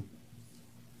before you,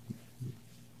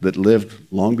 that lived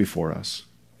long before us,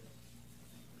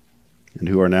 and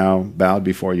who are now bowed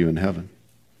before you in heaven.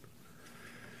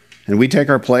 And we take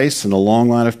our place in a long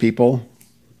line of people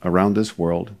around this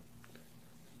world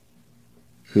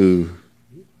who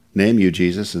name you,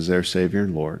 Jesus, as their Savior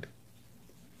and Lord,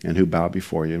 and who bow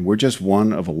before you. And we're just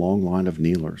one of a long line of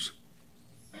kneelers.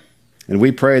 And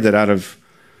we pray that out of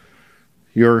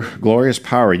your glorious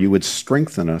power, you would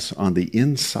strengthen us on the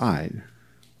inside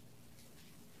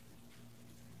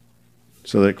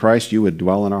so that, Christ, you would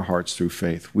dwell in our hearts through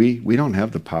faith. We don't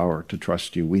have the power to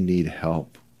trust you. We need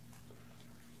help.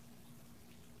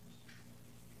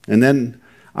 And then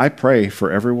I pray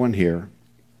for everyone here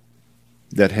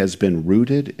that has been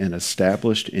rooted and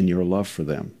established in your love for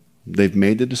them. They've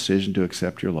made the decision to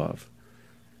accept your love.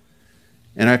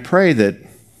 And I pray that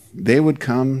they would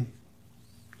come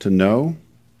to know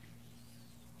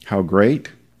how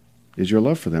great is your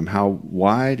love for them, how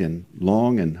wide and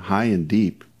long and high and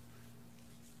deep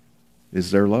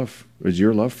is your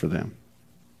love for them.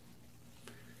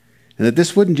 And that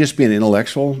this wouldn't just be an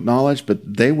intellectual knowledge,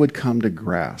 but they would come to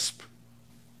grasp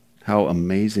how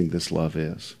amazing this love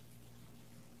is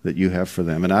that you have for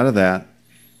them. And out of that,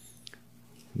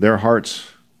 their hearts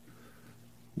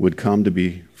would come to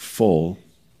be full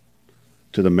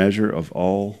to the measure of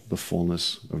all the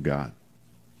fullness of God.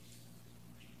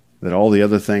 That all the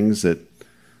other things that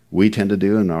we tend to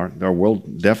do, and our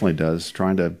world definitely does,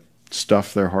 trying to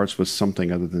stuff their hearts with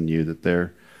something other than you, that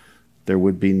there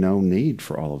would be no need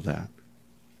for all of that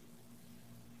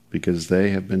because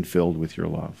they have been filled with your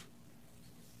love.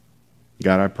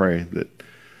 God, I pray that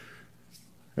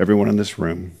everyone in this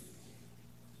room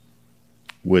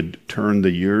would turn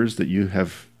the years that you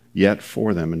have yet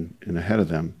for them and ahead of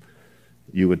them,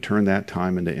 you would turn that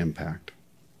time into impact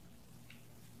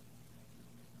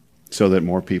so that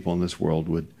more people in this world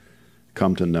would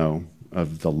come to know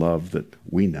of the love that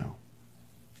we know.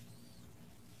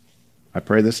 I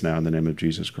pray this now in the name of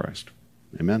Jesus Christ.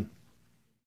 Amen.